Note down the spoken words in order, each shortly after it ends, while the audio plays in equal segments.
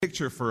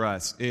picture for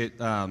us. It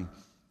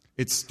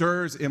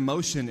stirs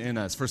emotion in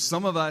us. For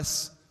some of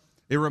us,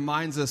 it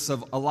reminds us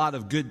of a lot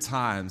of good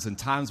times and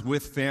times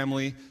with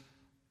family.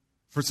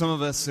 For some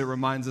of us, it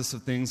reminds us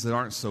of things that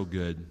aren't so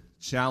good,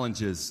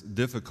 challenges,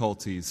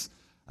 difficulties,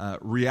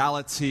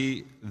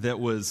 reality that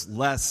was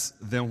less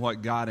than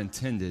what God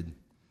intended.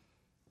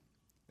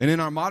 And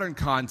in our modern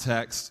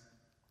context,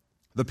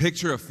 the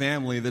picture of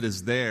family that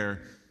is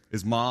there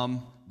is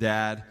mom,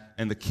 dad,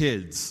 and the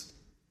kids.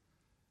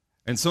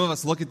 And some of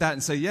us look at that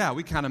and say, yeah,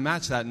 we kind of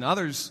match that. And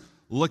others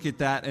look at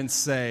that and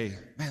say,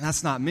 man,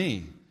 that's not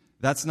me.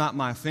 That's not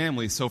my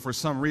family. So for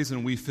some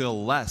reason, we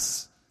feel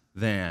less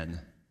than.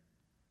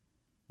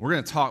 We're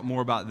going to talk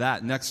more about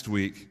that next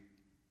week.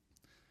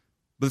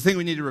 But the thing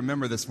we need to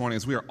remember this morning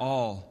is we are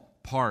all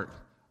part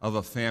of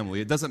a family.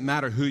 It doesn't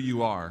matter who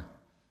you are.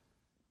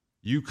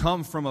 You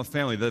come from a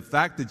family. The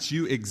fact that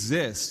you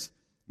exist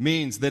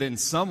means that in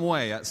some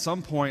way, at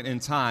some point in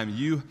time,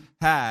 you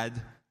had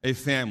a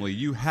family.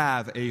 You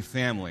have a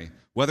family,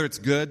 whether it's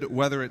good,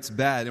 whether it's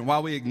bad. And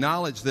while we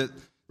acknowledge that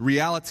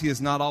reality is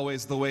not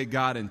always the way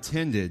God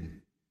intended,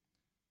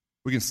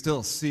 we can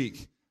still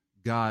seek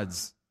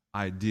God's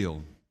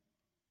ideal.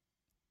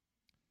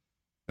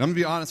 And I'm going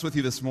to be honest with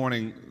you this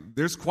morning.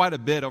 There's quite a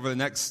bit over the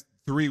next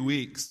 3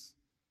 weeks,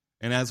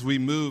 and as we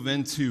move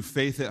into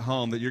Faith at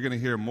Home, that you're going to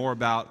hear more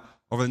about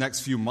over the next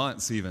few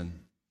months even,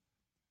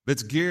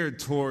 that's geared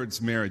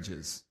towards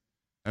marriages,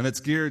 and that's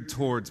geared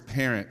towards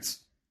parents.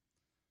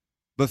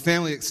 But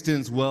family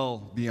extends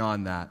well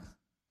beyond that.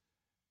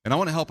 And I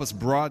want to help us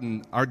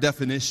broaden our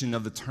definition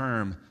of the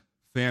term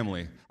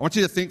family. I want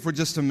you to think for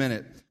just a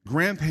minute.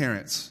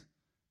 Grandparents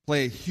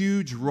play a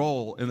huge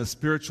role in the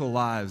spiritual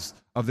lives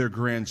of their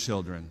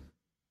grandchildren.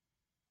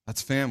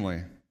 That's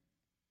family.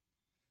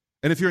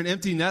 And if you're an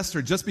empty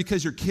nester, just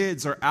because your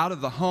kids are out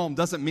of the home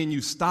doesn't mean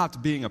you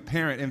stopped being a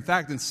parent. In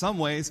fact, in some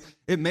ways,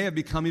 it may have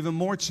become even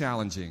more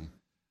challenging.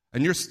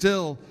 And you're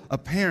still a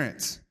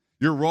parent.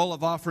 Your role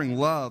of offering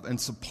love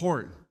and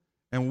support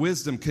and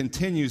wisdom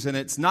continues, and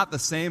it's not the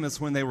same as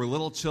when they were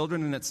little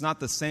children, and it's not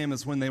the same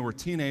as when they were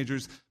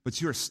teenagers, but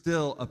you are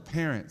still a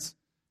parent,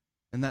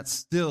 and that's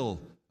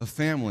still a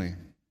family.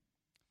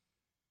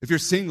 If you're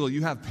single,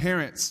 you have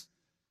parents,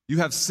 you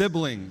have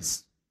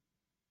siblings,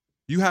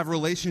 you have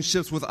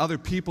relationships with other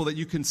people that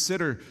you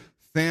consider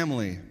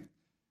family.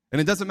 And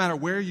it doesn't matter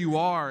where you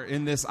are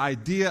in this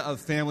idea of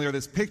family or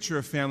this picture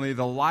of family,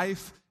 the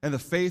life and the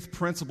faith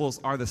principles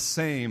are the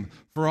same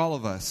for all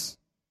of us.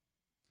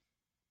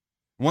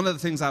 One of the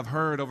things I've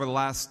heard over the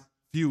last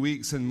few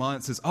weeks and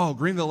months is,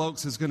 Greenville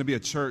Oaks is going to be a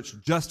church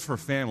just for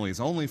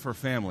families, only for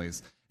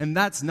families. And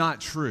that's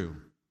not true.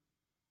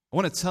 I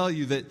want to tell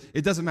you that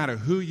it doesn't matter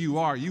who you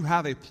are. You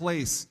have a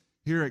place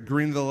here at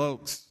Greenville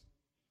Oaks.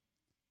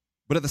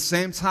 But at the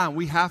same time,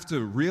 we have to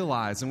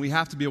realize and we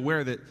have to be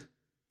aware that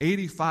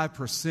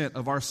 85%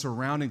 of our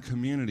surrounding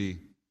community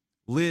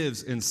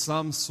lives in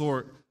some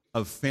sort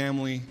of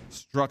family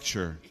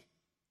structure.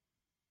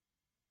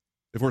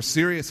 If we're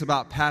serious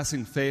about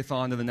passing faith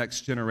on to the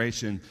next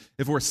generation,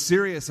 if we're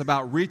serious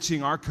about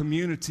reaching our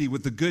community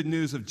with the good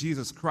news of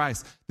Jesus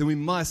Christ, then we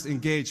must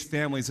engage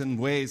families in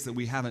ways that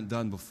we haven't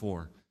done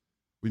before.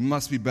 We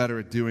must be better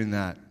at doing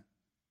that.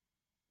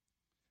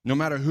 No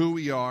matter who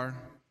we are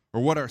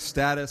or what our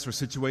status or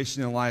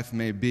situation in life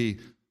may be,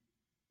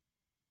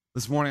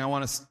 this morning I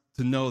want us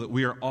to know that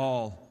we are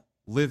all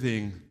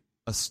living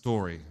a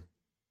story.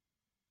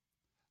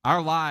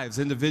 Our lives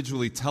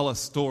individually tell a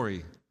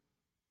story.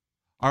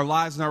 Our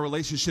lives and our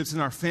relationships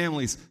and our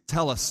families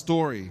tell a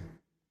story.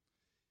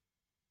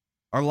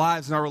 Our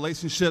lives and our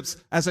relationships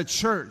as a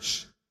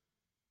church,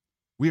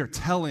 we are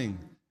telling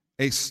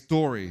a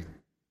story.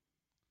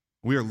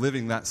 We are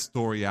living that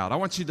story out. I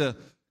want you to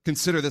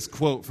consider this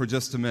quote for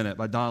just a minute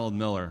by Donald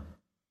Miller.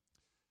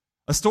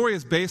 A story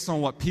is based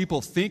on what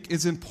people think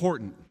is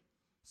important.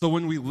 So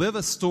when we live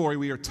a story,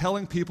 we are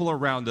telling people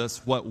around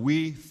us what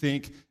we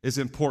think is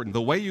important.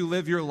 The way you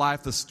live your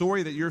life, the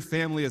story that your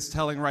family is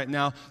telling right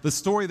now, the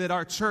story that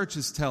our church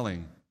is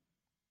telling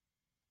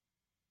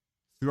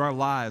through our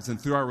lives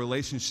and through our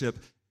relationship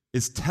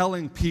is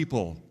telling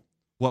people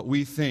what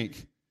we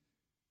think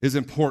is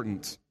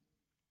important.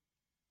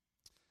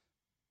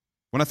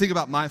 When I think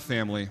about my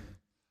family,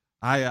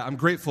 I'm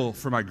grateful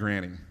for my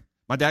granny.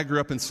 My dad grew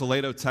up in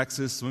Salado,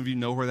 Texas. Some of you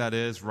know where that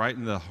is, right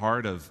in the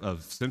heart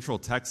of central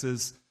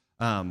Texas.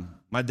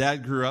 My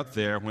dad grew up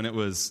there when it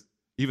was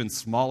even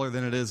smaller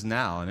than it is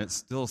now, and it's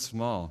still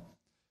small.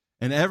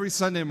 And every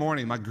Sunday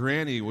morning, my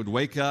granny would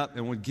wake up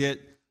and would get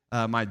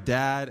my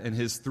dad and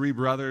his 3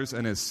 brothers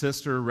and his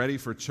sister ready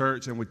for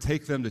church and would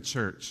take them to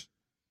church.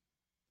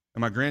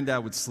 And my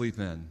granddad would sleep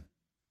in.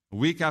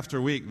 Week after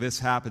week, this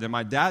happened. And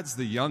my dad's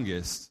the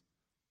youngest,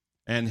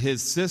 and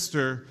his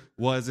sister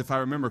was, if I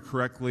remember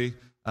correctly,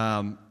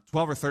 12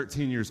 or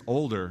 13 years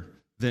older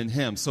than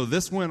him. So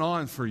this went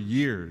on for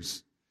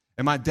years.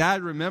 And my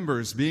dad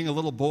remembers being a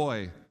little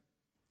boy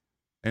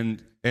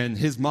and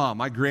his mom,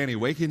 my granny,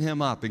 waking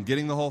him up and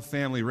getting the whole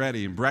family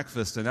ready and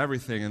breakfast and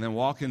everything and then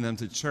walking them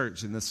to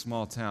church in this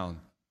small town.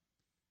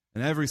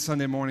 And every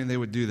Sunday morning they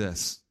would do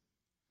this.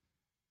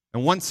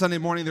 And one Sunday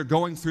morning, they're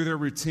going through their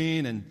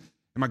routine, and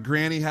my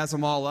granny has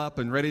them all up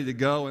and ready to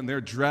go, and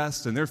they're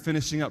dressed, and they're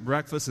finishing up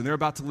breakfast, and they're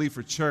about to leave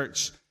for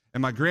church.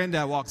 And my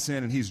granddad walks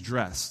in, and he's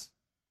dressed.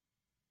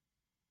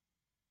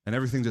 And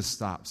everything just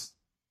stops.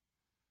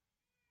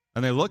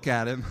 And they look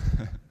at him,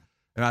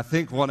 and I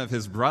think one of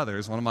his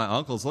brothers, one of my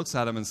uncles, looks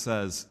at him and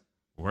says,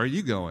 "Where are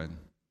you going?"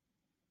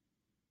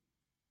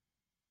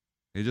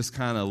 He just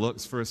kind of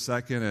looks for a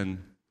second,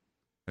 and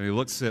he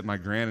looks at my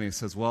granny, and he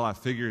says, "Well, I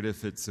figured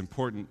if it's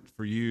important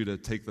for you to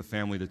take the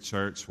family to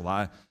church,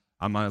 well,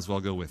 I might as well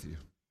go with you."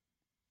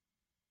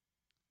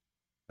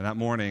 And that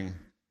morning,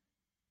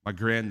 my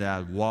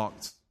granddad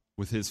walked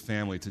with his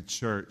family to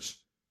church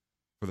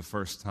for the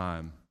first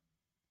time.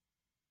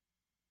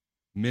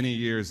 Many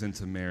years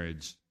into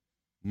marriage,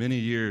 many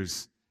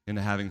years into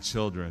having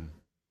children.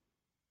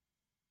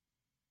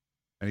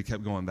 And he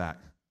kept going back,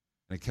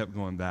 and he kept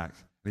going back.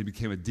 And he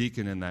became a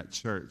deacon in that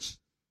church.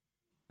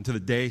 Until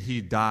the day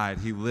he died,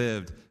 he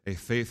lived a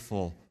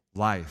faithful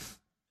life.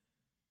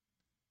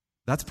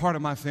 That's part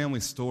of my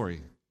family's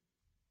story.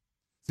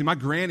 See, my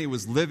granny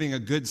was living a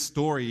good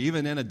story,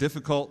 even in a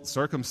difficult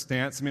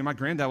circumstance. I mean, my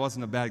granddad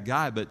wasn't a bad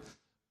guy,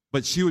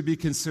 but she would be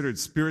considered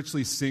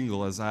spiritually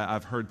single, as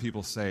I've heard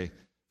people say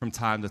from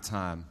time to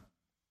time.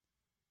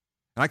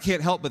 And I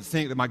can't help but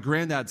think that my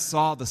granddad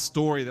saw the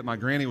story that my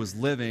granny was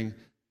living,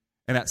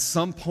 and at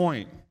some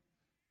point,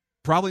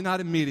 probably not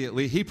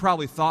immediately, he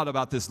probably thought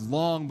about this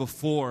long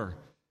before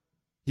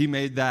he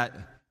made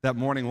that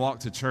morning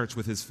walk to church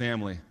with his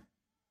family.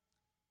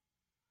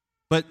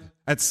 But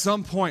at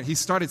some point, he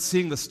started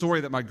seeing the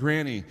story that my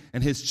granny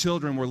and his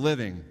children were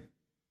living,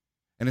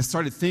 and he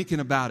started thinking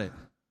about it.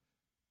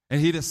 And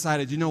he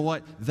decided, you know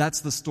what?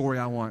 That's the story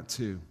I want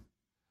too.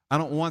 I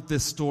don't want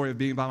this story of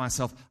being by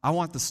myself. I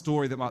want the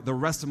story that the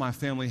rest of my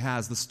family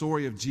has, the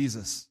story of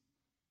Jesus.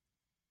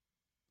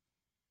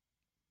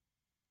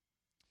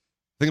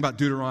 Think about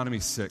Deuteronomy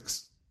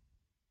 6.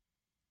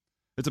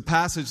 It's a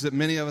passage that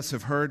many of us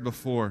have heard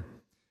before,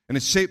 and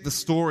it shaped the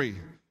story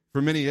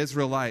for many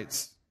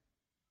Israelites.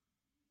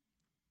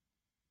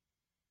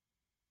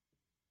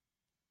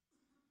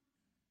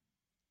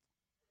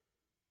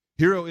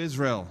 Hear, O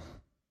Israel,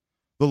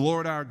 the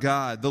Lord our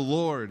God, the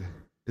Lord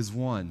is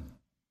one.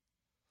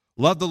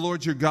 Love the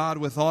Lord your God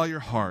with all your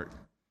heart,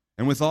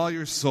 and with all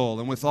your soul,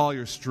 and with all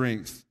your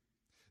strength.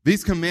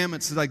 These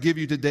commandments that I give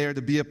you today are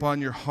to be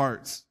upon your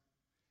hearts.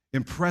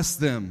 Impress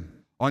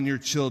them on your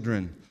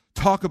children.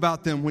 Talk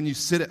about them when you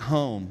sit at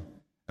home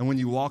and when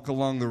you walk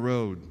along the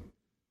road,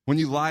 when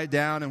you lie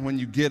down and when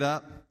you get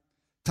up.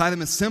 Tie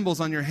them as symbols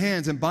on your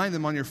hands and bind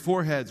them on your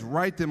foreheads.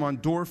 Write them on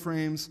door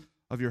frames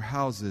of your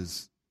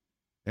houses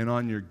and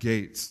on your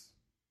gates.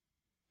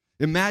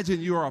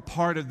 Imagine you are a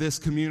part of this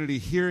community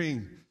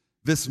hearing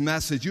this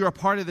message. You are a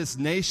part of this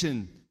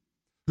nation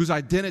whose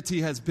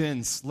identity has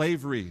been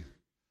slavery.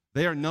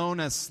 They are known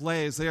as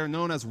slaves. They are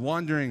known as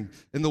wandering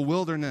in the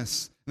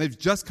wilderness. They've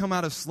just come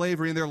out of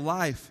slavery, in their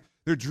life,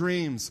 their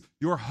dreams,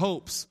 your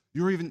hopes,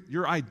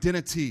 your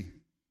identity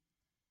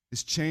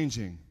is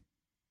changing.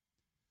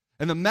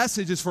 And the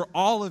message is for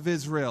all of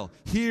Israel.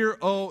 Hear,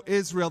 O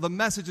Israel. The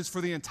message is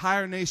for the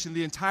entire nation,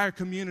 the entire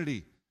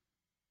community.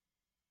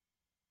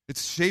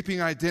 It's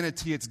shaping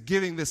identity. It's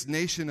giving this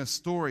nation a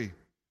story.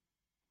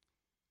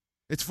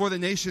 It's for the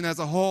nation as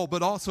a whole,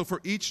 but also for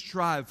each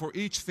tribe, for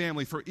each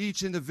family, for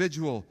each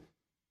individual.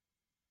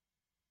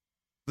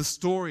 The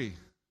story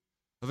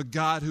of a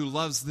God who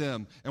loves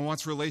them and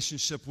wants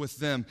relationship with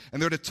them.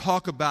 And they're to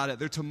talk about it.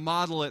 They're to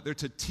model it. They're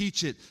to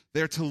teach it.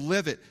 They're to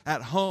live it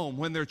at home,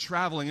 when they're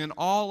traveling, in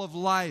all of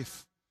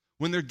life,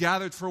 when they're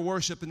gathered for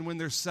worship and when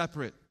they're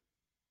separate.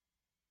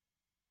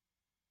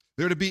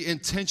 They're to be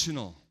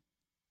intentional.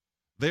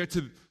 They're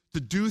to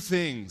do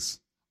things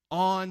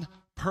on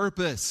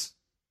purpose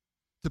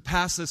to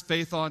pass this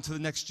faith on to the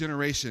next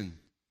generation.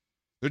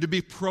 They're to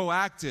be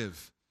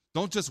proactive.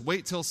 Don't just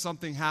wait till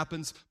something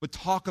happens, but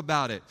talk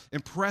about it.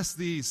 Impress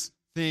these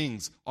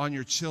things on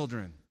your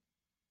children.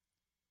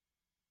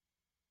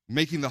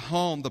 Making the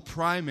home the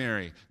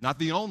primary, not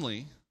the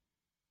only,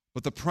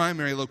 but the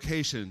primary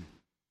location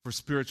for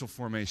spiritual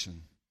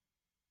formation.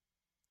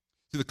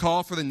 See, the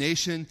call for the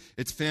nation,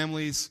 its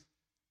families,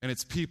 and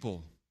its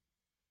people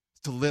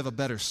is to live a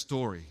better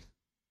story.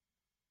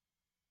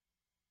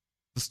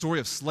 The story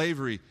of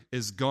slavery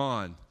is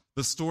gone.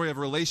 The story of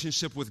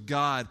relationship with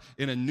God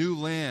in a new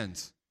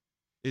land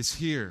is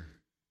here.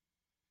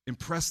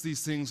 Impress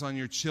these things on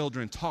your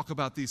children. Talk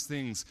about these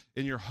things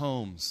in your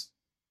homes.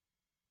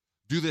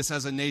 Do this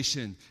as a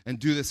nation and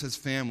do this as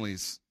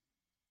families.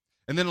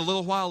 And then a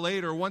little while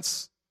later,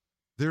 once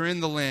they're in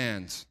the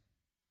land,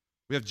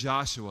 we have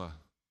Joshua.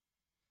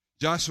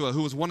 Joshua,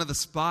 who was one of the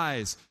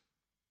spies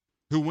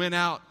who went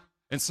out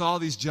and saw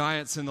these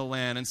giants in the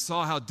land and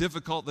saw how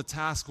difficult the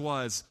task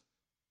was.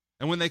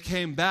 And when they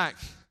came back,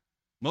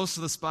 most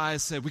of the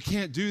spies said, we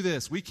can't do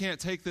this. We can't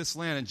take this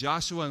land. And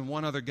Joshua and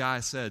one other guy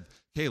said,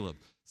 Caleb,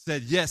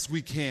 said, yes,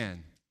 we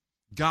can.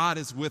 God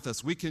is with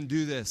us. We can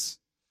do this.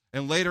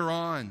 And later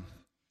on,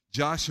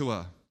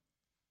 Joshua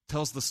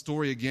tells the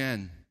story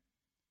again.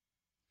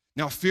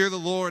 Now fear the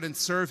Lord and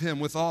serve him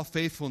with all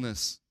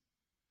faithfulness.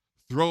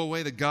 Throw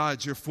away the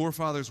gods your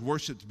forefathers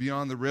worshipped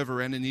beyond the river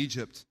and in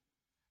Egypt,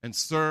 and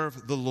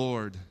serve the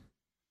Lord.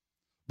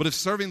 But if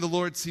serving the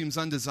Lord seems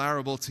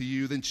undesirable to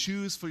you, then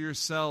choose for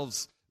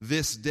yourselves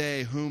this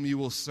day whom you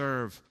will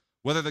serve,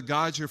 whether the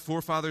gods your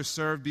forefathers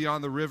served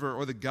beyond the river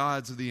or the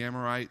gods of the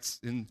Amorites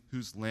in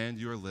whose land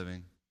you are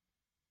living.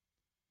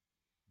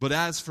 But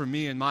as for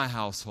me and my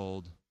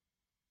household,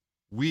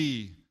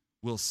 we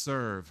will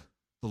serve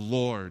the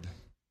Lord.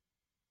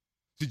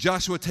 See,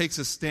 Joshua takes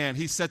a stand.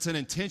 He sets an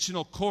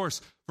intentional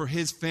course for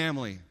his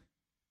family.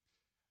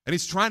 And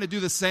he's trying to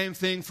do the same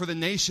thing for the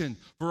nation,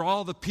 for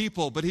all the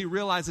people, but he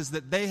realizes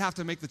that they have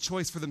to make the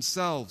choice for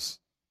themselves.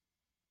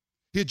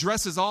 He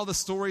addresses all the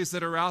stories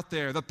that are out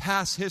there, the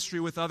past history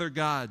with other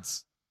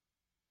gods.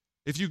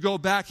 If you go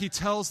back, he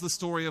tells the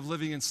story of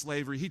living in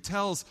slavery. He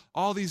tells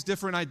all these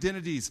different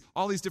identities,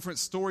 all these different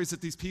stories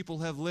that these people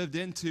have lived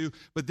into.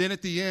 But then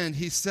at the end,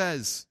 he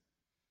says,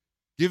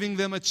 giving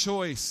them a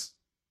choice,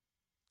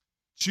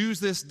 choose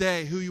this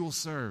day who you will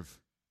serve.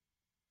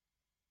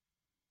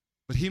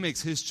 But he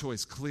makes his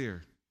choice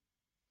clear,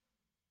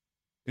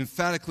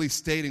 emphatically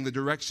stating the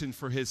direction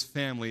for his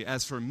family.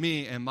 As for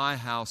me and my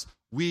house,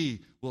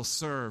 we will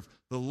serve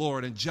the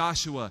Lord. And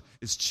Joshua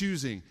is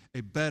choosing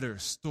a better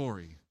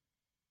story.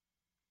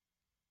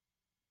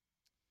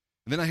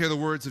 And then I hear the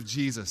words of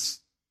Jesus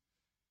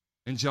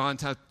in John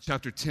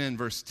chapter 10,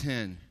 verse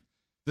 10.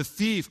 The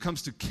thief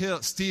comes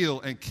to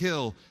steal and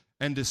kill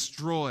and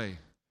destroy.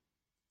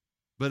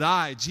 But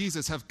I,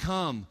 Jesus, have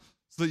come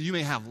so that you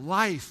may have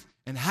life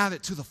and have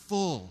it to the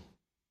full.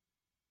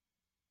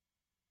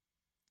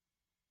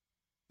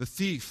 The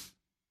thief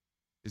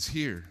is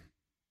here.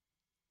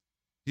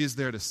 He is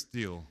there to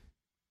steal,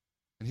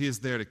 and he is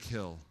there to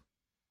kill,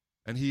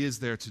 and he is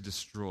there to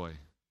destroy.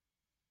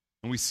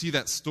 And we see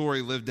that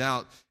story lived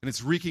out, and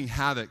it's wreaking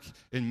havoc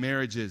in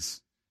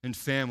marriages, in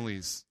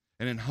families,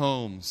 and in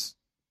homes.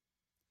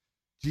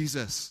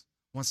 Jesus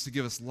wants to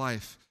give us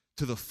life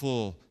to the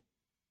full.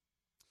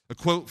 A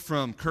quote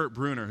from Kurt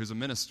Bruner, who's a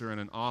minister and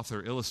an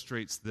author,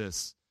 illustrates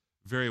this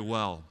very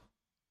well.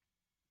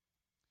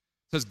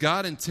 It says,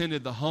 God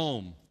intended the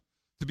home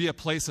to be a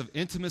place of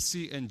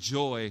intimacy and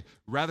joy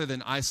rather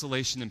than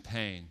isolation and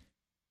pain.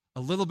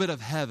 A little bit of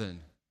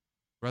heaven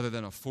rather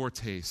than a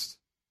foretaste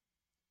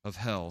of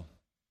hell.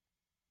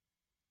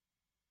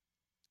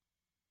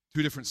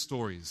 Two different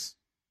stories.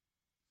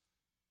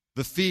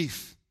 The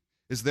thief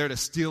is there to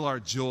steal our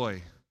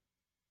joy,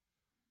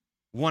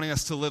 wanting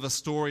us to live a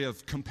story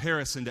of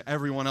comparison to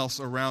everyone else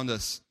around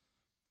us,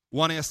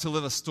 wanting us to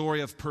live a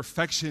story of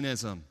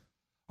perfectionism.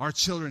 Our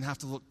children have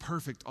to look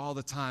perfect all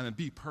the time and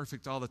be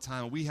perfect all the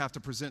time. We have to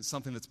present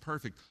something that's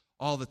perfect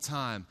all the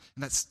time,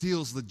 and that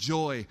steals the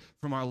joy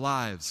from our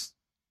lives.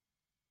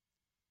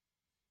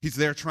 He's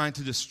there trying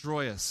to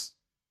destroy us,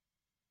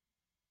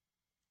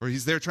 or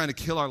he's there trying to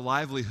kill our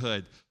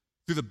livelihood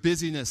through the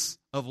busyness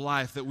of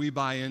life that we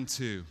buy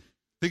into.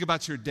 Think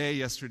about your day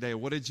yesterday.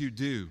 What did you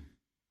do?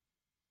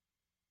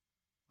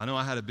 I know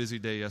I had a busy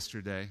day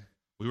yesterday.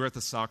 We were at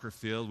the soccer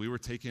field. We were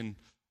taking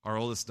our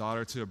oldest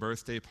daughter to a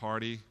birthday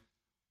party.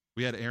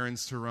 We had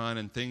errands to run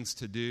and things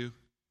to do.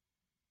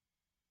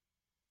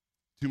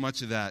 Too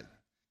much of that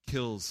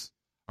kills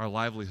our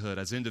livelihood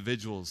as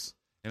individuals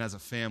and as a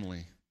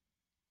family.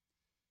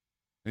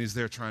 And he's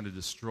there trying to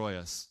destroy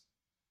us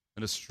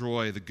and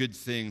destroy the good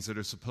things that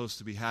are supposed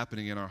to be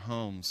happening in our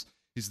homes.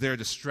 He's there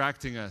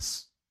distracting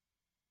us,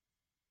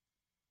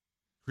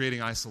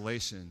 creating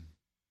isolation,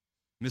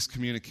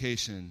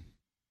 miscommunication.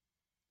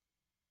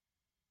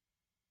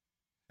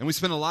 And we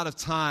spend a lot of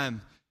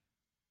time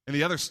in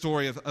the other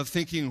story of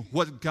thinking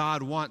what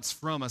God wants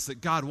from us,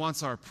 that God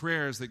wants our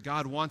prayers, that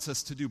God wants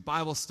us to do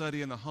Bible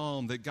study in the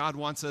home, that God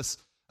wants us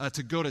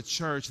to go to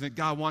church, and that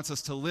God wants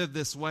us to live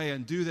this way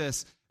and do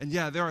this. And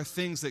yeah, there are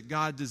things that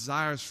God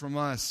desires from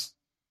us.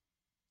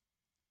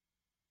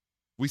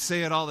 We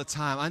say it all the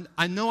time.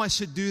 I know I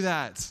should do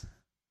that.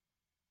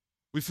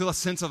 We feel a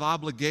sense of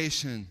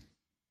obligation.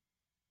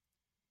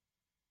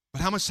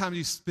 But how much time do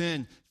you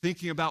spend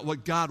thinking about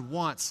what God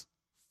wants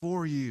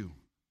for you?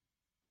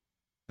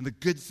 And the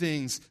good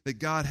things that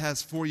God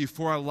has for you,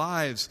 for our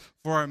lives,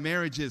 for our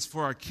marriages,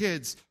 for our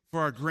kids, for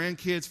our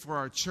grandkids, for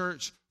our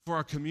church, for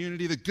our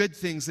community, the good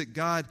things that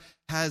God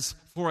has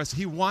for us.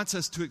 He wants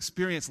us to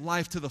experience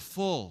life to the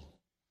full.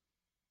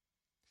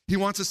 He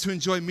wants us to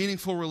enjoy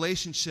meaningful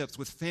relationships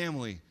with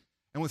family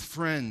and with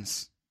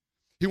friends.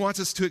 He wants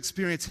us to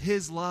experience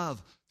His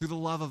love through the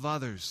love of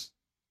others.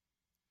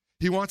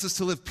 He wants us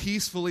to live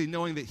peacefully,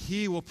 knowing that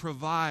He will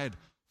provide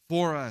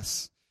for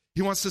us.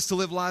 He wants us to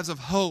live lives of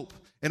hope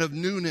and of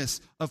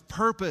newness, of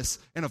purpose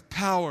and of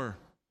power.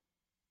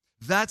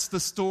 That's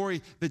the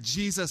story that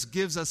Jesus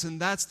gives us, and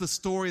that's the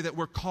story that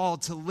we're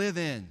called to live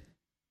in.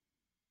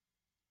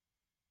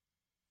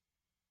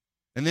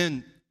 And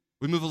then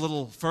we move a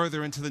little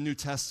further into the New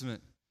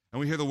Testament, and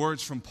we hear the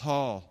words from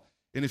Paul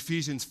in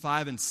Ephesians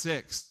 5 and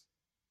 6.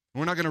 And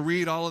we're not going to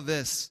read all of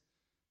this,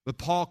 but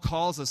Paul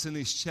calls us in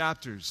these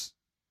chapters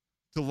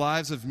to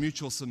lives of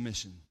mutual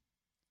submission,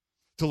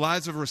 to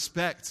lives of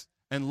respect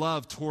and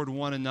love toward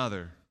one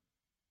another.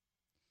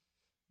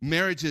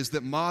 Marriages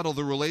that model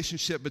the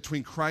relationship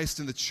between Christ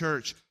and the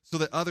church so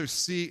that others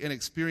see and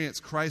experience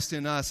Christ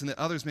in us and that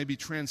others may be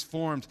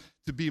transformed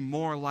to be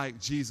more like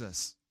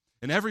Jesus.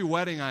 In every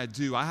wedding I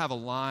do, I have a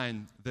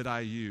line that I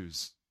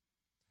use.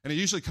 And it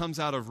usually comes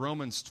out of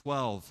Romans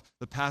 12,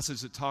 the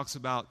passage that talks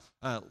about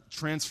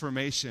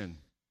transformation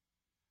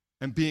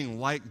and being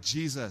like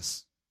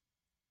Jesus.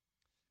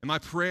 And my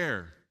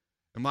prayer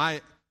and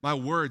my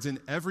words in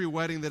every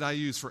wedding that I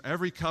use for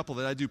every couple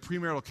that I do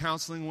premarital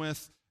counseling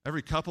with,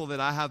 every couple that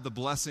I have the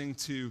blessing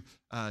to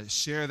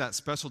share that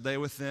special day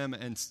with them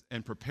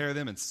and prepare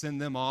them and send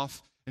them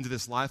off into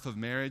this life of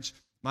marriage,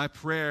 my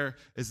prayer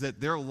is that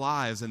their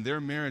lives and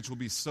their marriage will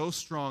be so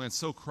strong and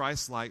so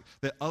Christ-like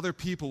that other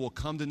people will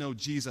come to know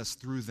Jesus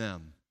through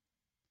them.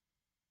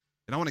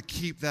 And I want to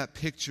keep that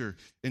picture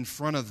in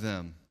front of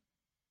them.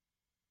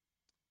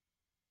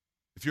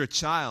 If you're a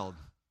child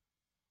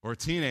or a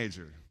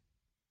teenager,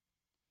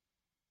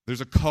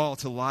 there's a call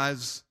to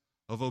lives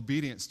of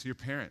obedience to your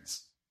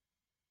parents.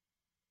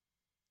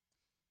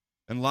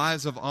 And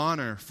lives of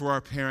honor for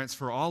our parents,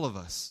 for all of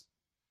us,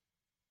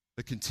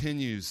 that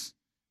continues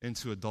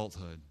into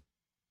adulthood.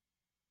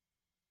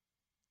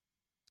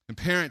 And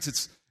parents,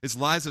 it's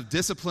lives of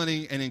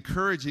disciplining and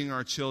encouraging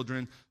our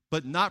children,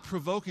 but not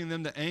provoking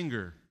them to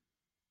anger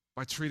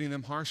by treating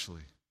them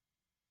harshly.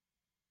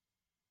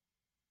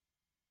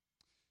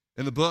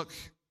 In the book,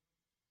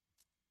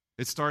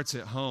 It Starts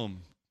at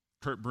Home,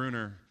 Kurt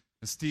Bruner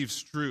and Steve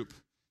Stroop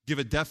give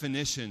a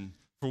definition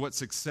for what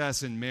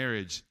success in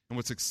marriage and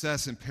what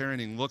success in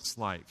parenting looks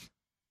like.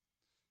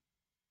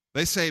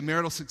 They say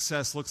marital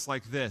success looks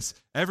like this.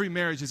 Every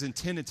marriage is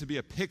intended to be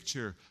a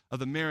picture of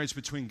the marriage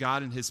between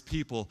God and his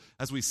people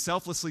as we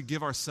selflessly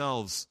give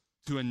ourselves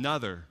to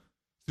another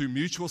through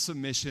mutual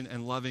submission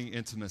and loving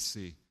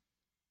intimacy.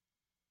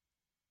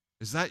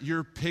 Is that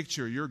your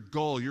picture, your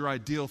goal, your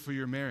ideal for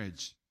your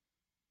marriage?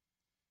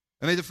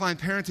 And they define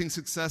parenting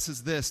success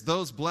as this: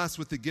 those blessed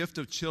with the gift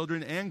of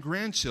children and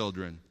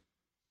grandchildren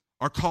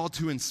are called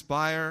to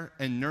inspire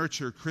and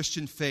nurture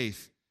Christian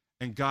faith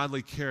and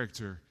godly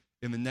character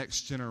in the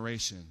next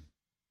generation.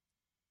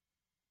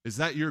 Is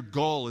that your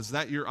goal? Is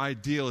that your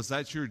ideal? Is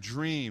that your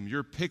dream,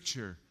 your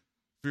picture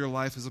for your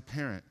life as a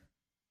parent?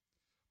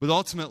 But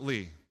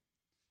ultimately,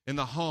 in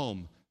the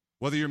home,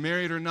 whether you're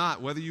married or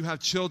not, whether you have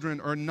children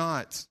or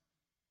not,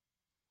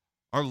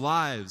 our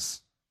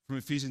lives, from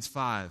Ephesians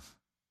 5,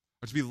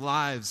 are to be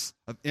lives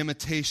of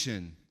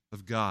imitation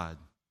of God.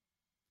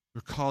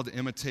 We're called to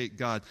imitate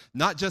God,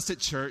 not just at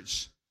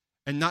church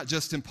and not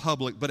just in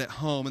public, but at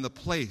home, in the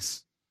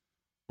place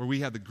where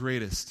we have the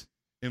greatest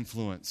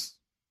influence.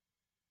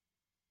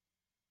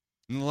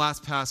 And the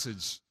last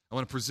passage I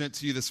want to present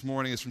to you this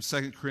morning is from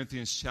 2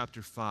 Corinthians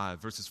chapter 5,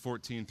 verses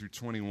 14 through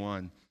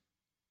 21.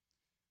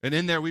 And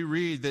in there we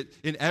read that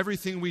in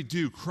everything we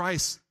do,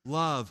 Christ's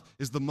love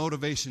is the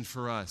motivation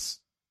for us.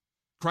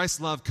 Christ's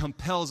love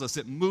compels us,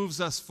 it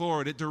moves us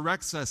forward, it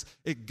directs us,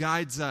 it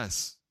guides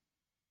us.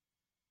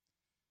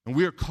 And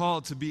we are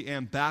called to be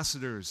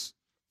ambassadors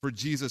for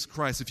Jesus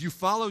Christ. If you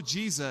follow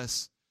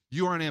Jesus,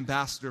 you are an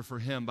ambassador for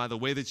him by the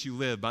way that you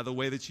live, by the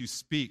way that you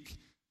speak,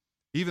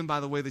 even by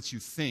the way that you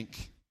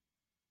think.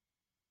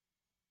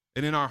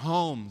 And in our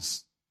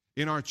homes,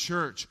 in our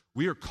church,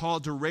 we are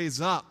called to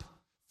raise up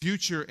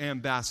future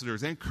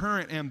ambassadors and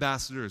current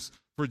ambassadors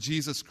for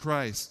Jesus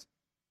Christ.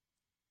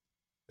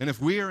 And if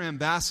we are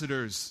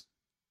ambassadors,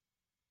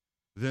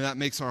 then that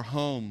makes our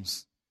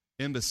homes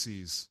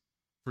embassies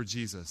for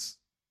Jesus.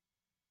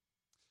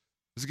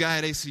 There's a guy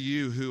at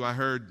ACU who I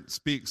heard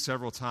speak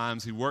several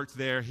times. He worked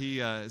there.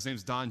 His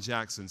name's Don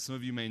Jackson. Some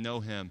of you may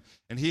know him.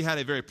 And he had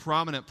a very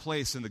prominent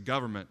place in the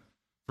government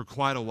for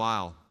quite a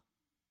while.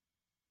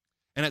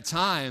 And at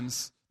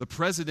times, the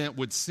president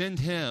would send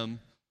him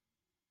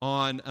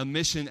on a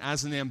mission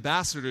as an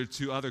ambassador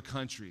to other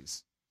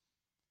countries.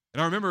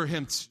 And I remember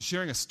him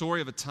sharing a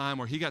story of a time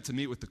where he got to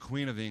meet with the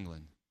Queen of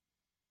England.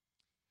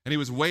 And he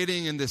was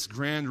waiting in this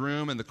grand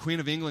room, and the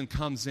Queen of England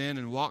comes in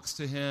and walks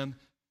to him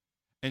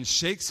and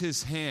shakes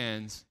his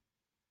hand,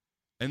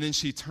 and then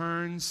she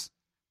turns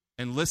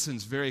and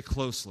listens very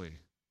closely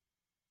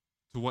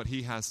to what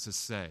he has to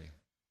say.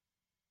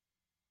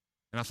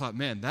 And I thought,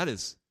 man, that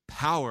is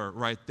power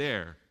right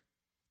there.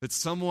 That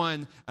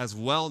someone as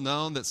well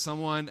known, that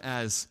someone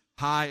as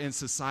high in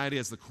society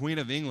as the Queen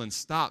of England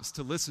stops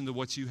to listen to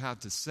what you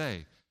have to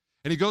say.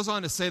 And he goes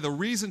on to say the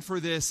reason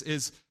for this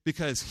is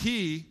because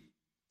he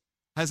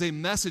has a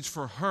message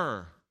for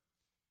her.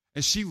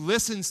 And she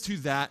listens to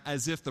that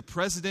as if the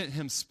president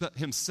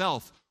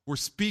himself were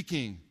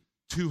speaking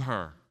to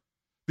her.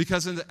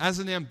 Because as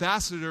an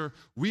ambassador,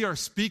 we are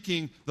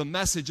speaking the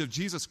message of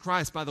Jesus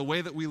Christ by the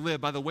way that we live,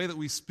 by the way that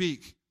we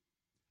speak.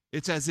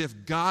 It's as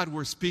if God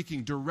were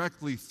speaking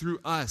directly through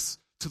us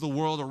to the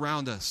world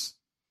around us.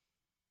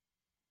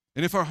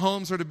 And if our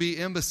homes are to be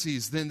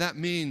embassies, then that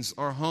means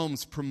our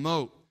homes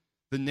promote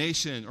the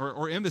nation,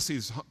 or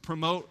embassies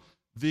promote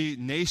the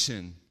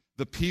nation,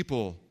 the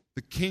people,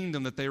 the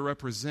kingdom that they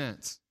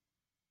represent.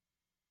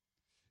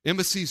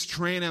 Embassies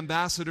train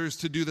ambassadors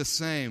to do the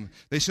same.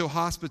 They show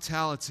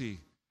hospitality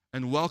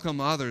and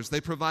welcome others.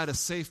 They provide a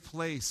safe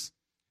place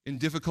in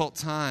difficult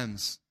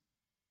times.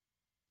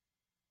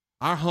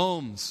 Our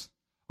homes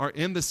are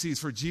embassies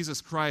for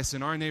Jesus Christ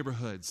in our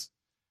neighborhoods,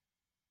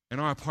 in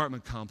our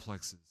apartment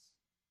complexes,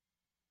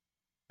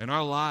 in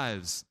our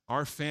lives,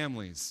 our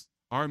families,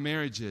 our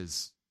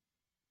marriages,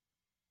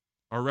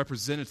 are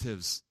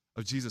representatives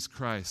of Jesus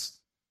Christ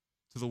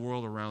to the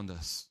world around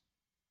us.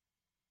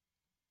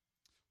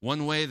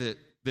 One way that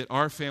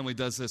our family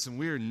does this, and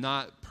we are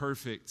not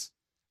perfect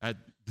at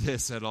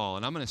this at all,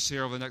 and I'm going to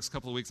share over the next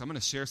couple of weeks, I'm going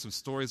to share some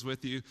stories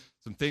with you,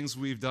 some things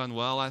we've done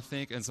well, I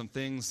think, and some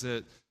things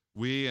that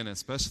we, and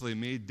especially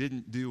me,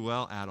 didn't do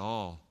well at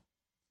all.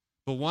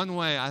 But one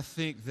way I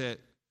think that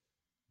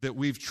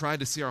we've tried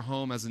to see our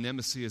home as an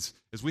embassy is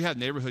we have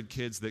neighborhood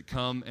kids that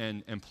come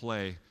and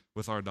play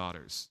with our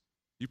daughters.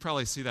 You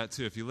probably see that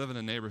too. If you live in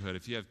a neighborhood,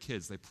 if you have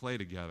kids, they play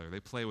together. They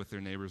play with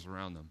their neighbors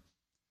around them.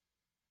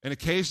 And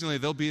occasionally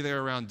they'll be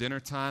there around dinner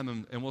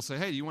time and we'll say,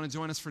 hey, you want to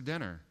join us for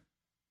dinner?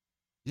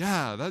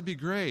 Yeah, that'd be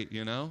great,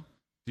 you know.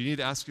 Do you need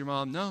to ask your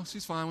mom? No,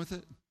 she's fine with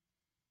it.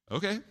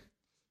 Okay.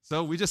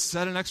 So we just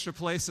set an extra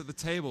place at the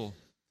table.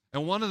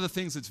 And one of the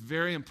things that's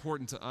very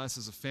important to us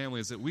as a family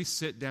is that we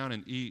sit down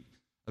and eat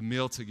a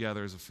meal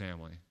together as a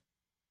family.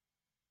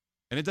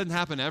 And it doesn't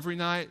happen every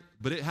night,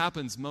 but it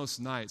happens most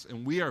nights.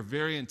 And we are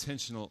very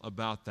intentional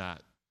about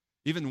that.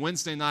 Even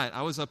Wednesday night,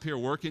 I was up here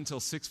working till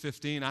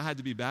 6:15. I had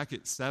to be back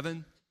at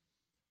 7.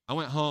 I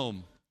went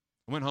home.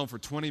 I went home for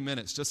 20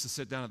 minutes just to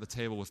sit down at the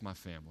table with my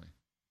family.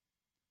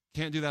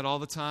 Can't do that all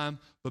the time,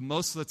 but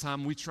most of the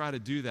time we try to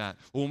do that.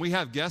 When we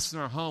have guests in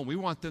our home, we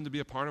want them to be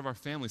a part of our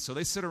family. So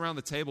they sit around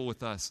the table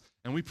with us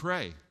and we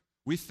pray.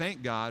 We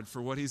thank God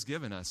for what He's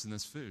given us in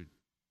this food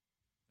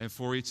and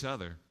for each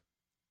other.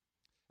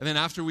 And then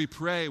after we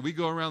pray, we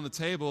go around the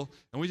table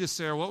and we just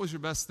say, what was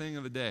your best thing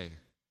of the day?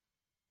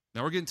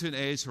 Now we're getting to an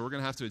age where we're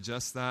going to have to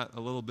adjust that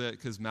a little bit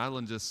because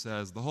Madeline just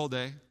says, the whole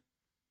day.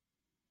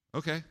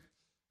 Okay.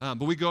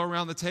 But we go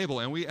around the table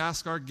and we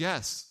ask our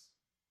guests,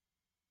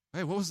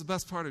 hey, what was the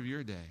best part of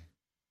your day?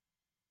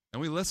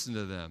 And we listen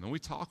to them and we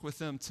talk with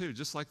them too,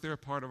 just like they're a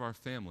part of our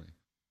family.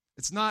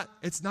 It's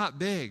not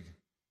big,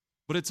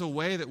 but it's a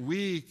way that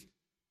we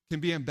can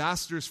be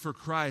ambassadors for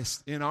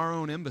Christ in our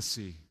own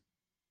embassy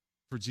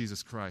for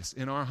Jesus Christ,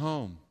 in our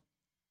home.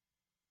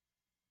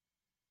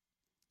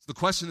 So the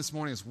question this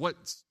morning is,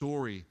 what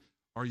story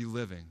are you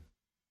living?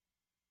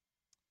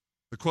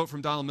 The quote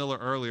from Donald Miller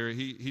earlier,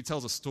 he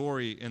tells a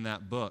story in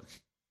that book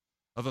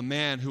of a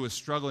man who was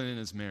struggling in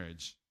his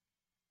marriage,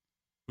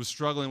 was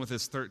struggling with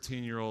his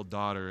 13-year-old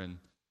daughter. And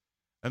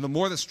the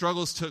more the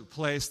struggles took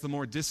place, the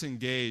more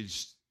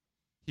disengaged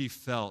he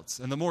felt.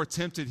 And the more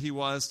tempted he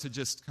was to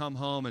just come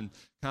home and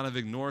kind of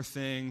ignore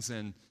things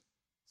and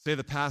say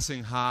the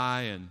passing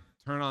hi and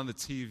turn on the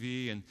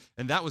TV.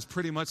 And that was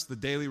pretty much the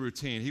daily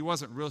routine. He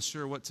wasn't real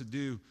sure what to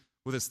do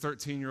with his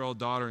 13-year-old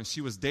daughter, and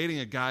she was dating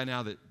a guy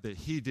now that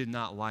he did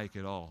not like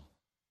at all.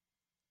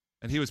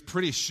 And he was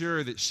pretty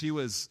sure that she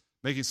was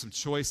making some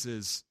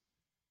choices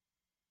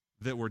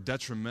that were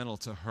detrimental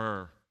to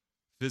her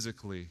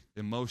physically,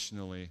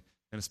 emotionally,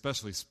 and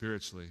especially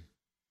spiritually.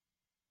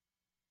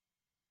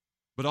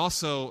 But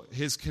also,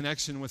 his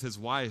connection with his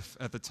wife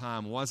at the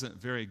time wasn't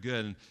very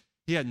good, and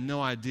he had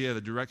no idea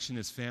the direction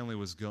his family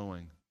was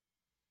going.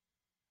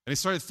 And he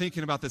started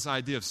thinking about this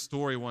idea of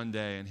story one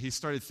day, and he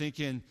started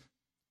thinking,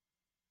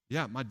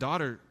 yeah, my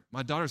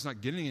daughter's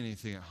not getting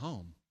anything at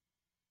home.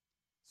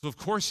 So of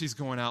course she's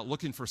going out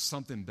looking for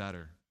something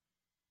better.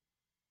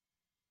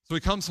 So he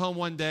comes home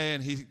one day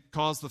and he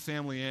calls the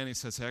family in. He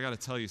says, hey, I got to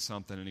tell you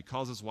something. And he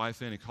calls his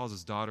wife in. He calls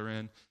his daughter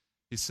in.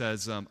 He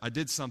says, I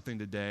did something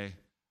today.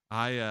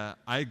 I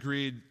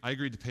agreed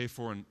to pay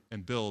for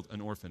and build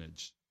an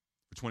orphanage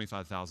for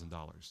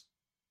 $25,000.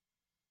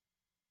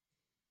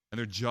 And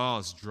their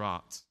jaws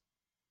dropped.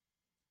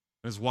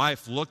 And his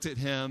wife looked at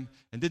him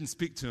and didn't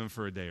speak to him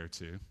for a day or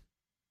two.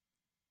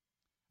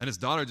 And his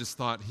daughter just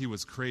thought he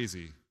was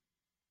crazy.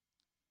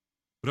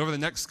 But over the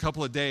next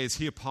couple of days,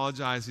 he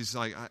apologized. He's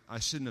like, I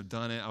shouldn't have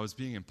done it. I was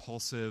being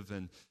impulsive.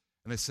 And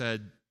they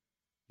said,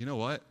 you know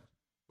what?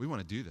 We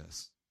want to do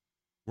this.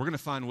 We're going to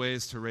find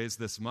ways to raise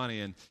this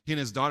money. And he and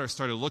his daughter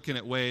started looking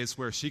at ways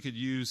where she could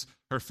use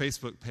her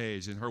Facebook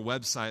page and her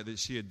website that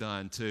she had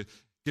done to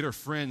get her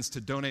friends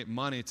to donate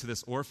money to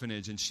this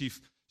orphanage. And she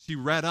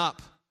read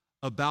up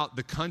about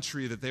the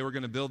country that they were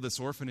going to build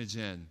this orphanage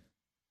in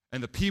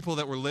and the people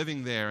that were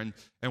living there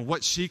and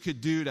what she could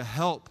do to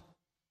help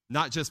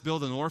not just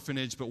build an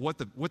orphanage, but what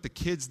the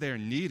kids there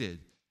needed.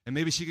 And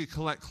maybe she could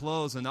collect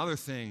clothes and other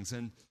things.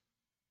 And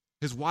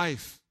his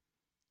wife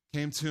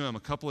came to him a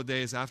couple of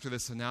days after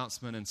this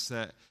announcement and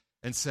said,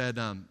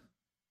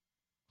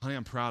 honey,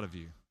 I'm proud of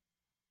you.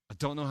 I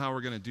don't know how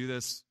we're going to do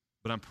this,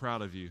 but I'm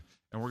proud of you.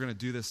 And we're going to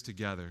do this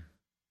together.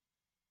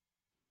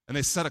 And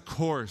they set a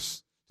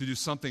course to do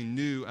something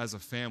new as a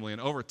family.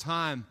 And over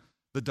time,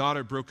 the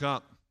daughter broke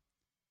up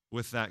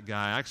with that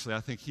guy. Actually,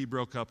 I think he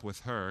broke up with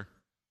her.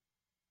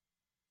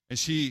 And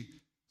she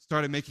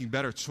started making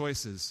better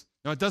choices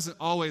Now, it doesn't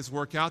always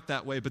work out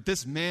that way, but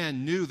this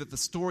man knew that the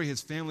story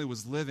his family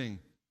was living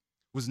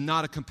was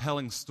not a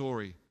compelling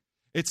story.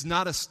 It's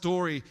not a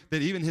story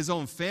that even his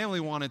own family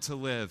wanted to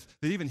live,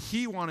 that even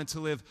he wanted to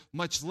live,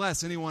 much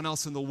less anyone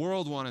else in the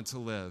world wanted to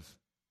live.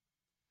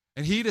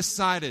 And he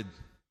decided,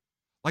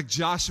 like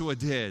Joshua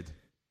did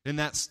in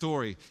that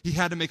story, he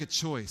had to make a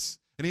choice.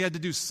 And he had to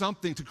do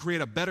something to create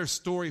a better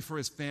story for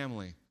his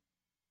family.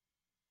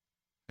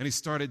 And he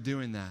started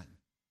doing that.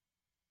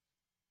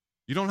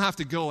 You don't have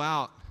to go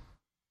out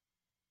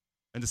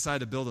and decide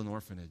to build an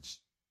orphanage.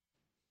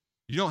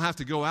 You don't have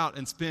to go out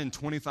and spend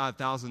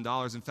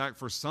 $25,000. In fact,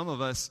 for some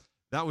of us,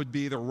 that would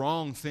be the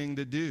wrong thing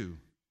to do.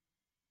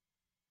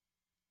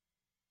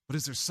 But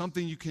is there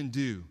something you can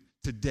do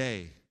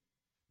today,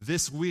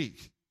 this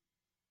week,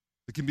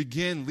 that can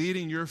begin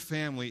leading your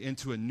family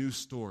into a new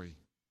story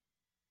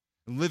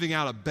and living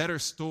out a better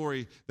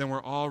story than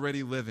we're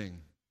already living?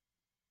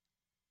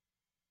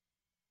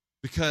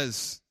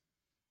 Because,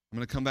 I'm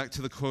going to come back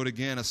to the quote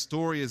again, a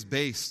story is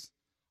based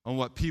on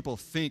what people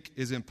think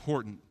is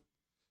important.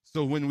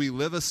 So when we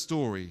live a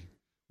story,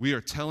 we are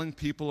telling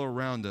people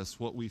around us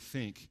what we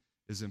think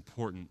is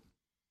important.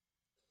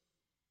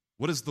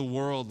 What is the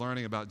world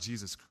learning about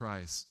Jesus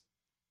Christ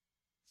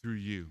through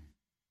you?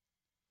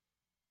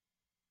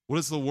 What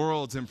is the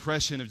world's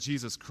impression of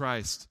Jesus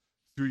Christ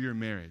through your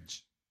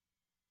marriage?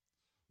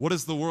 What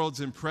is the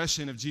world's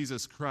impression of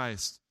Jesus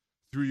Christ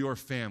through your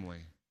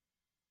family?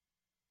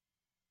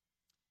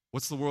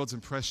 What's the world's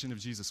impression of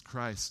Jesus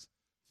Christ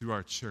through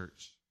our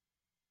church?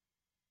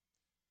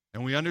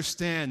 And we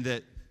understand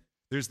that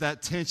there's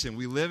that tension.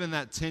 We live in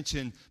that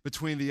tension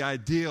between the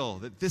ideal,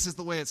 that this is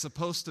the way it's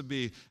supposed to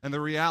be, and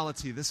the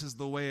reality, this is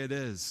the way it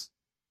is.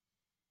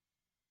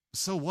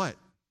 So what?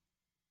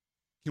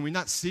 Can we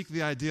not seek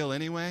the ideal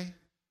anyway?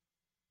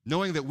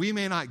 Knowing that we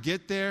may not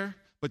get there,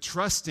 but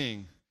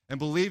trusting and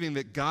believing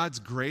that God's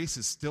grace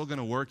is still going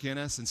to work in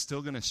us and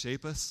still going to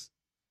shape us?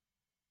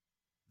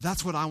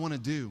 That's what I want to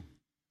do.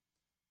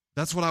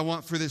 That's what I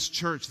want for this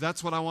church.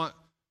 That's what I want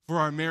for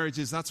our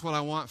marriages. That's what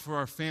I want for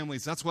our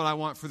families. That's what I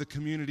want for the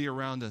community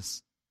around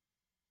us.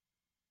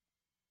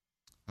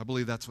 I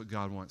believe that's what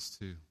God wants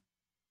too.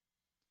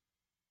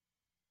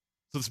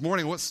 So this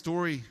morning, what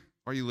story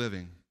are you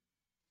living?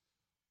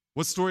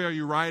 What story are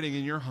you writing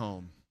in your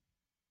home,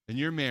 in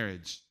your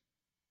marriage,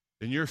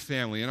 in your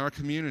family, in our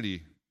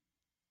community?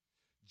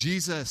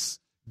 Jesus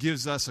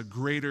gives us a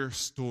greater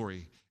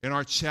story, and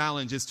our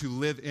challenge is to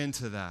live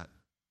into that.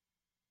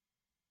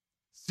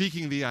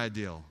 Seeking the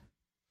ideal,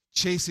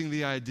 chasing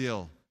the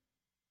ideal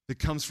that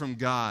comes from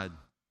God,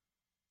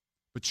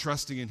 but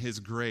trusting in His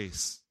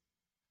grace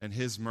and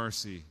His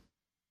mercy,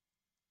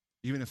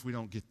 even if we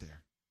don't get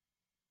there.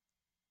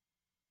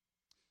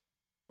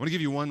 I want to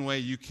give you one way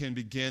you can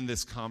begin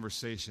this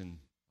conversation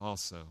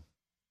also.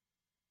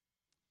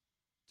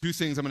 Two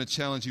things I'm going to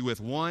challenge you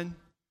with. One,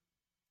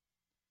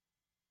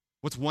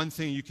 what's one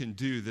thing you can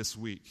do this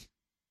week,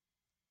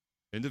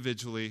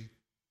 individually,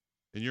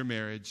 in your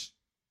marriage,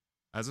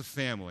 as a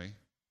family?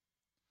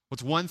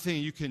 What's one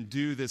thing you can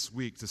do this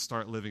week to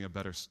start living a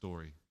better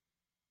story?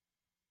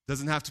 It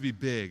doesn't have to be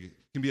big. It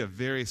can be a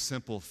very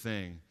simple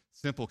thing.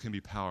 Simple can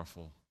be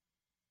powerful.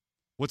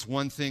 What's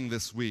one thing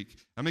this week?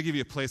 I'm going to give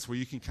you a place where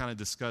you can kind of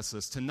discuss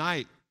this.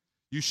 Tonight,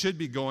 you should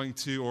be going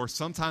to, or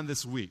sometime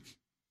this week,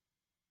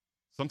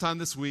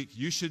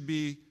 you should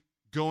be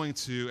going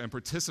to and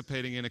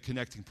participating in a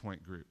Connecting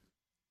Point group.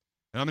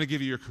 And I'm going to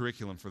give you your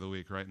curriculum for the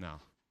week right now.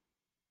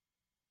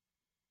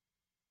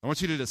 I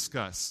want you to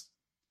discuss,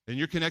 in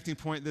your Connecting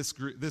Point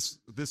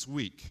this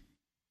week,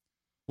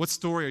 what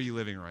story are you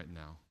living right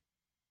now?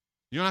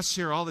 You don't have to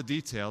share all the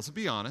details, but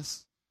be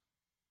honest.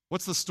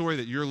 What's the story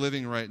that you're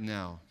living right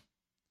now?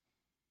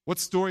 What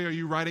story are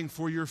you writing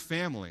for your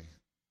family?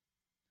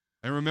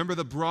 And remember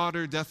the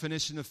broader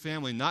definition of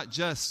family, not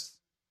just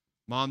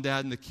mom,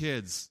 dad, and the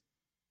kids,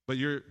 but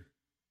your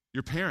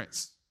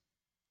parents.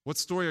 What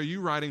story are you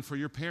writing for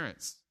your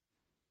parents?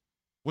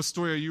 What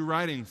story are you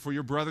writing for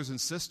your brothers and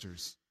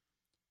sisters?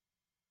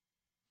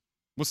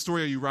 What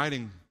story are you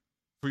writing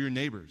for your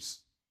neighbors?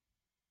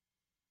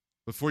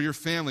 But for your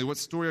family, what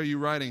story are you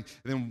writing?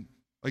 And then,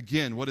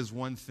 again, what is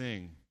one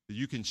thing that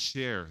you can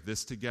share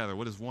this together?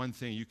 What is one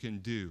thing you can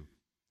do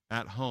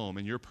at home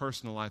in your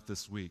personal life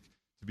this week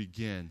to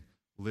begin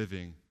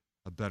living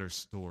a better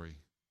story?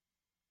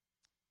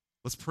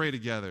 Let's pray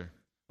together.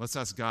 Let's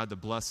ask God to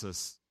bless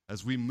us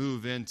as we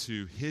move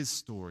into His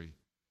story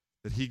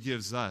that He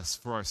gives us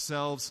for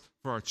ourselves,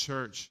 for our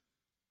church,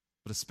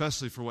 but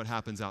especially for what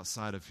happens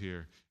outside of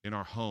here, in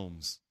our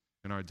homes,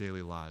 in our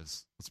daily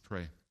lives. Let's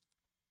pray.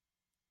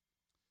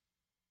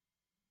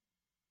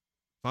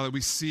 Father,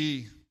 we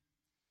see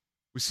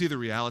the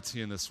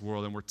reality in this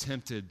world, and we're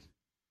tempted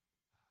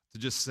to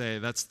just say,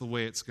 that's the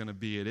way it's going to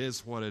be. It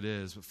is what it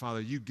is. But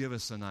Father, you give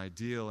us an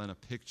ideal and a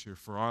picture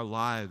for our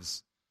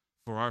lives,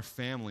 for our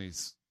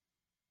families,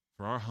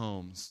 for our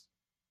homes,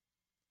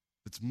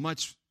 that's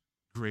much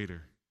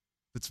greater,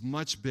 that's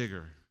much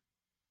bigger,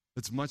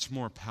 that's much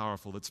more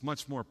powerful, that's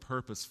much more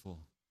purposeful,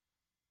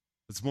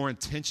 that's more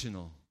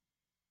intentional.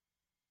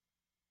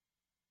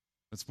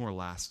 that's more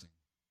lasting.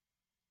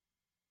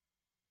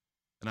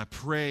 And I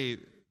pray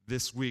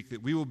this week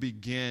that we will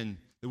begin,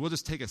 that we'll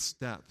just take a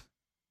step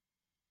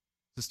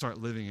to start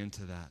living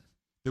into that.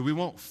 That we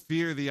won't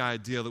fear the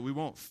ideal, that we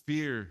won't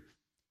fear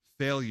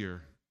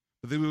failure,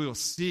 but that we will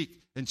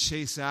seek and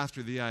chase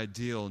after the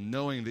ideal,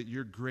 knowing that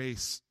your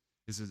grace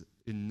is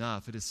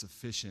enough, it is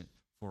sufficient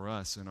for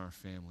us and our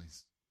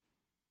families.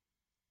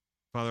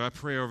 Father, I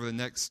pray over the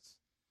next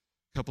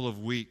couple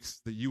of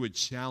weeks that you would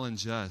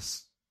challenge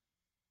us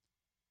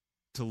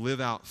to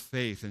live out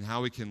faith and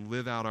how we can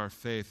live out our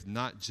faith,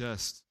 not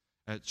just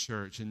at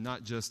church and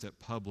not just at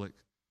public,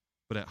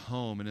 but at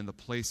home and in the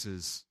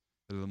places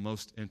that are the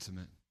most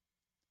intimate.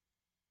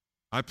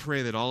 I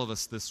pray that all of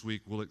us this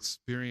week will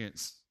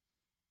experience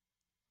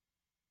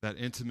that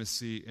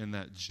intimacy and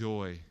that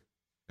joy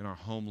in our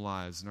home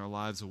lives and our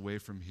lives away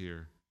from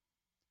here,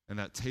 and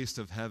that taste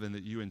of heaven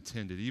that you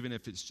intended, even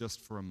if it's just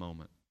for a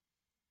moment,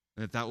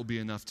 and that will be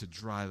enough to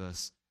drive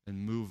us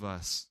and move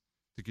us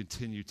to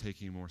continue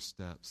taking more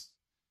steps.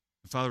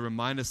 And Father,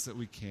 remind us that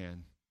we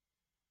can.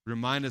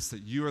 Remind us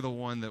that you are the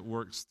one that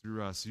works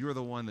through us. You are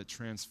the one that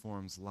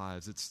transforms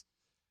lives.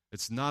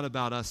 It's not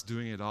about us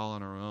doing it all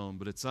on our own,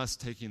 but it's us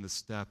taking the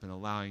step and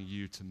allowing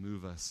you to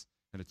move us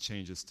and to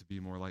change us to be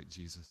more like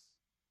Jesus.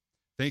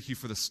 Thank you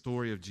for the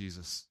story of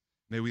Jesus.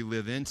 May we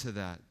live into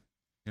that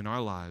in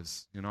our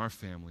lives, in our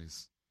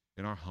families,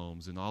 in our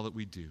homes, in all that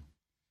we do.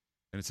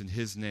 And it's in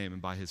his name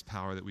and by his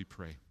power that we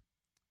pray.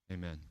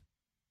 Amen.